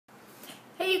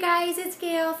Hey you guys, it's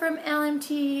Gail from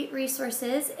LMT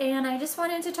Resources, and I just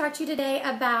wanted to talk to you today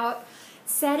about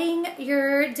setting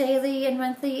your daily and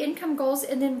monthly income goals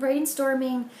and then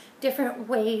brainstorming different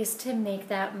ways to make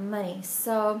that money.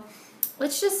 So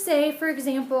let's just say, for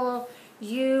example,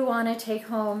 you want to take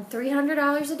home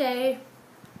 $300 a day.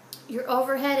 Your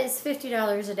overhead is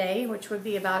 $50 a day, which would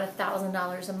be about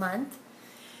 $1,000 a month.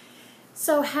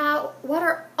 So what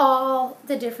are all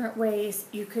the different ways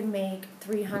you could make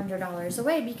 $300 a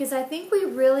way? Because I think we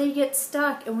really get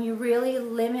stuck and we really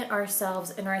limit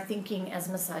ourselves in our thinking as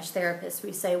massage therapists.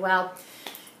 We say, well,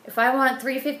 if I want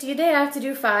 $350 a day, I have to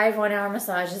do 5 one-hour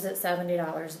massages at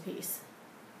 $70 a piece.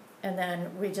 And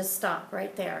then we just stop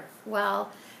right there. Well,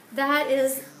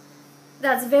 that's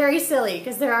very silly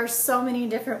because there are so many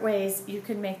different ways you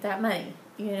can make that money.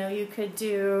 You know, you could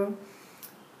do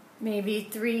maybe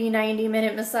 3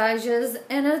 90-minute massages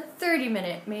and a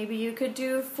 30-minute. Maybe you could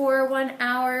do 4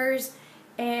 1-hours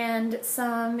and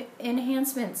some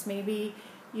enhancements. Maybe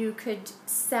you could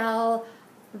sell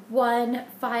one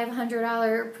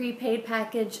 $500 prepaid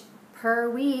package per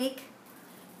week.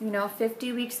 You know,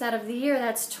 50 weeks out of the year,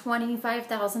 that's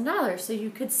 $25,000. So you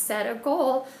could set a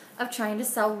goal of trying to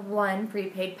sell one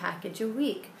prepaid package a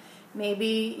week.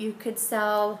 Maybe you could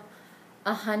sell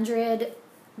 100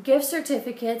 gift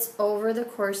certificates over the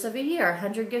course of a year.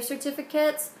 100 gift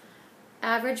certificates,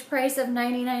 average price of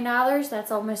 $99,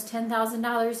 that's almost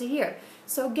 $10,000 a year.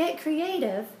 So get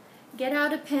creative, get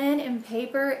out a pen and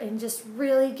paper and just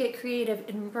really get creative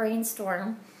and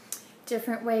brainstorm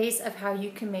different ways of how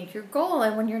you can make your goal.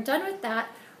 And when you're done with that,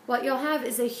 what you'll have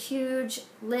is a huge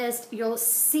list. You'll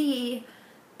see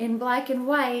in black and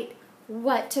white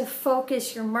what to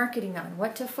focus your marketing on,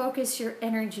 what to focus your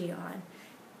energy on.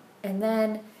 And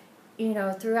then, you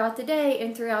know, throughout the day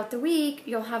and throughout the week,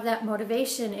 you'll have that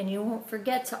motivation and you won't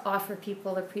forget to offer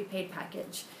people a prepaid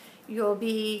package. You'll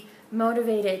be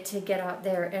motivated to get out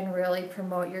there and really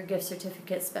promote your gift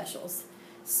certificate specials.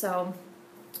 So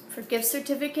for gift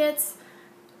certificates,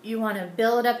 you want to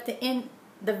build up the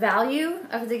value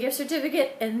of the gift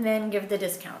certificate and then give the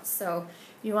discounts. So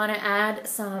you want to add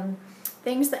some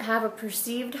things that have a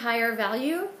perceived higher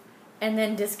value and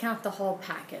then discount the whole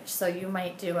package. So you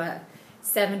might do a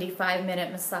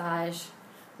 75-minute massage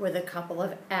with a couple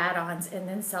of add-ons and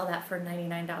then sell that for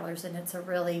 $99, and it's a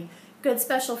really good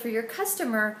special for your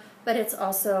customer, but it's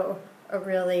also a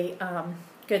really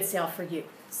good sale for you.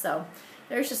 So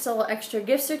there's just a little extra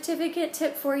gift certificate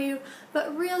tip for you,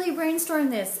 but really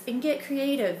brainstorm this and get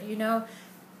creative. You know,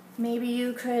 maybe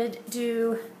you could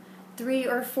do 3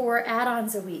 or 4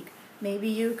 add-ons a week. Maybe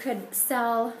you could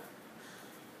sell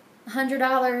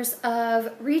 $100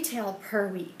 of retail per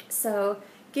week. So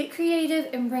get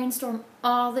creative and brainstorm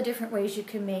all the different ways you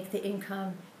can make the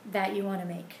income that you want to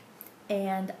make.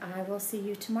 And I will see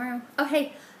you tomorrow. Oh,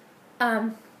 hey,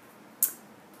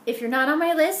 if you're not on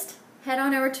my list, head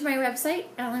on over to my website,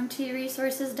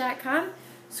 lmtresources.com.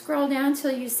 Scroll down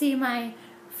till you see my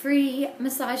free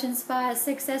Massage and Spa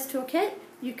Success Toolkit.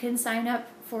 You can sign up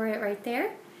for it right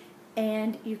there.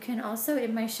 And you can also,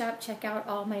 in my shop, check out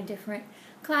all my different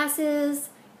classes,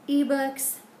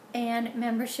 ebooks, and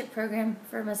membership program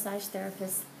for massage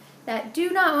therapists that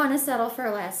do not want to settle for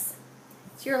less.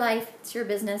 It's your life, it's your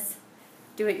business.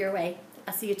 Do it your way.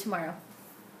 I'll see you tomorrow.